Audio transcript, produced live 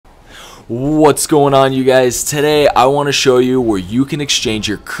What's going on, you guys? Today I want to show you where you can exchange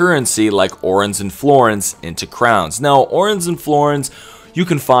your currency like orens and florins into crowns. Now, orens and florins you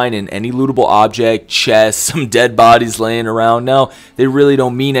can find in any lootable object, chests, some dead bodies laying around. Now, they really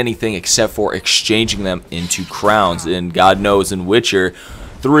don't mean anything except for exchanging them into crowns. And God knows in Witcher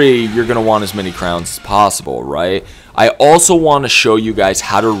 3, you're going to want as many crowns as possible, right? I also want to show you guys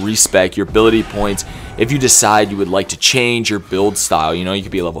how to respec your ability points if you decide you would like to change your build style. You know, you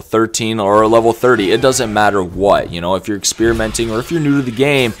could be a level 13 or a level 30. It doesn't matter what. You know, if you're experimenting or if you're new to the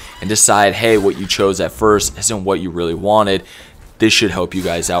game and decide, hey, what you chose at first isn't what you really wanted, this should help you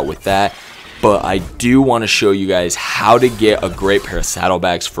guys out with that. But I do want to show you guys how to get a great pair of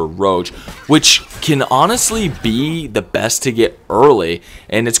saddlebags for Roach, which can honestly be the best to get early,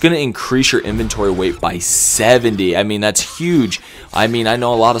 and it's going to increase your inventory weight by 70. I mean, that's huge. I mean, I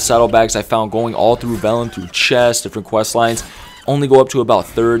know a lot of saddlebags I found going all through Velen, through chests, different quest lines, only go up to about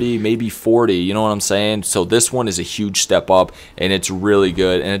 30, maybe 40, you know what I'm saying? So this one is a huge step up, and it's really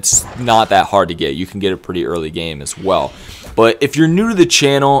good, and it's not that hard to get. You can get a pretty early game as well. But if you're new to the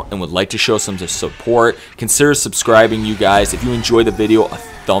channel and would like to show some support, consider subscribing, you guys. If you enjoy the video, a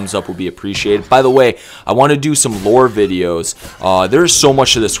thumbs up would be appreciated. By the way, I want to do some lore videos. There's so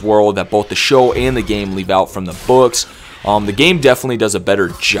much to this world that both the show and the game leave out from the books. The game definitely does a better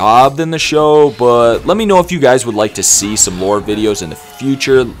job than the show, but let me know if you guys would like to see some lore videos in the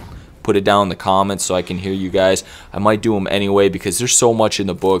future. Put it down in the comments so I can hear you guys. I might do them anyway because there's so much in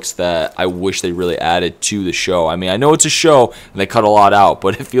the books that I wish they really added to the show. I mean, I know it's a show and they cut a lot out,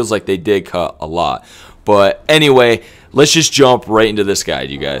 but it feels like they did cut a lot. But anyway, let's just jump right into this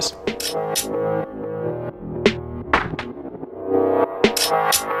guide, you guys.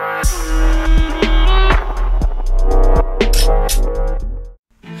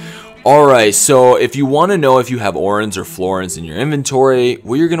 Alright, so if you want to know if you have orens or florins in your inventory,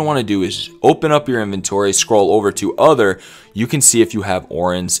 what you're going to want to do is open up your inventory, scroll over to other. You can see if you have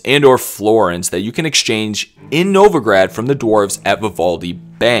orens and or florins that you can exchange in Novigrad from the dwarves at Vivaldi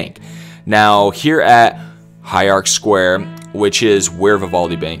Bank. Now, here at Hierarch Square, which is where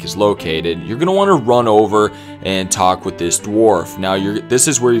Vivaldi Bank is located, you're going to want to run over and talk with this dwarf. Now, this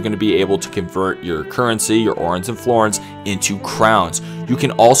is where you're going to be able to convert your currency, your orens and florins, into crowns. You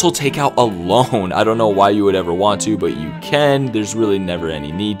can also take out a loan. I don't know why you would ever want to, but you can. There's really never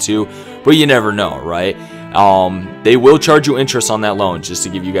any need to, but you never know, right? They will charge you interest on that loan, just to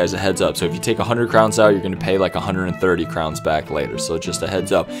give you guys a heads up. So if you take 100 crowns out, you're going to pay like 130 crowns back later. So just a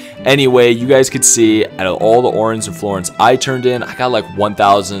heads up. Anyway, you guys could see out of all the orens and florins I turned in, I got like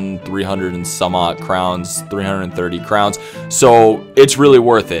 1,300 and some odd crowns, 330 crowns. So it's really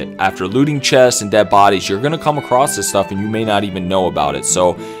worth it. After looting chests and dead bodies, you're going to come across this stuff and you may not even know about it.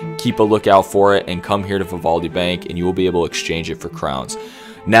 So keep a lookout for it and come here to Vivaldi Bank and you will be able to exchange it for crowns.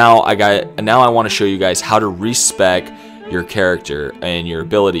 Now I want to show you guys how to respec your character and your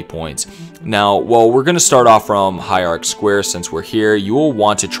ability points. Now, well, we're going to start off from Hierarch Square. Since we're here, you will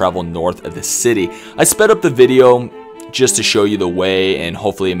want to travel north of the city. I sped up the video just to show you the way, and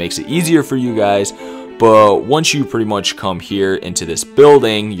hopefully it makes it easier for you guys. But once you pretty much come here into this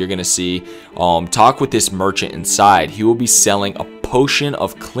building, you're going to see, talk with this merchant inside. He will be selling a potion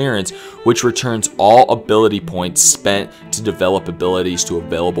of clearance, which returns all ability points spent to develop abilities to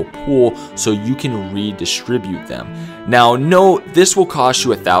available pool so you can redistribute them. Now, note, this will cost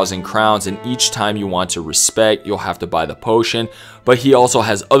you 1,000 crowns, and each time you want to respec, you'll have to buy the potion. But he also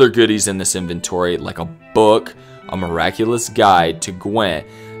has other goodies in this inventory, like a book, a miraculous guide to Gwent,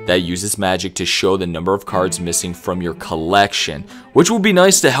 that uses magic to show the number of cards missing from your collection, which will be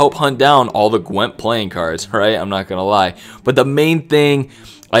nice to help hunt down all the Gwent playing cards, right? I'm not gonna lie. But the main thing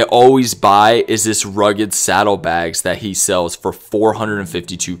I always buy is this rugged saddlebags that he sells for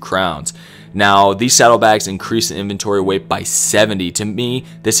 452 crowns. Now, these saddlebags increase the inventory weight by 70. To me,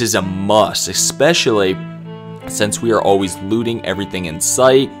 this is a must, especially since we are always looting everything in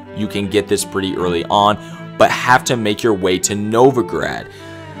sight. You can get this pretty early on, but have to make your way to Novigrad.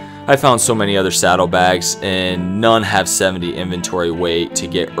 I found so many other saddlebags and none have 70 inventory weight to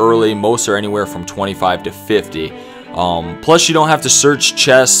get early. Most are anywhere from 25 to 50. Plus you don't have to search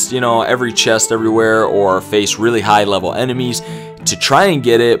chests, you know, every chest everywhere or face really high level enemies to try and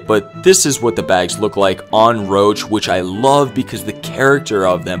get it. But this is what the bags look like on Roach, which I love because the character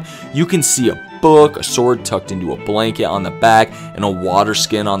of them. You can see a book, a sword tucked into a blanket on the back, and a water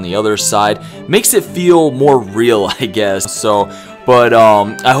skin on the other side. Makes it feel more real, I guess. But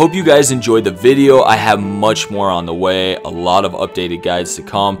I hope you guys enjoyed the video. I have much more on the way, a lot of updated guides to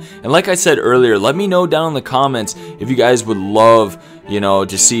come. And like I said earlier, let me know down in the comments if you guys would love you know,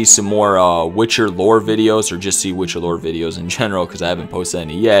 to see some more Witcher lore videos, or just see Witcher lore videos in general, because I haven't posted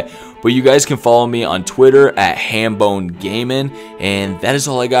any yet. But you guys can follow me on Twitter at HamboneGaming, and that is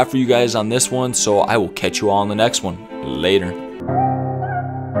all I got for you guys on this one. So I will catch you all on the next one. Later.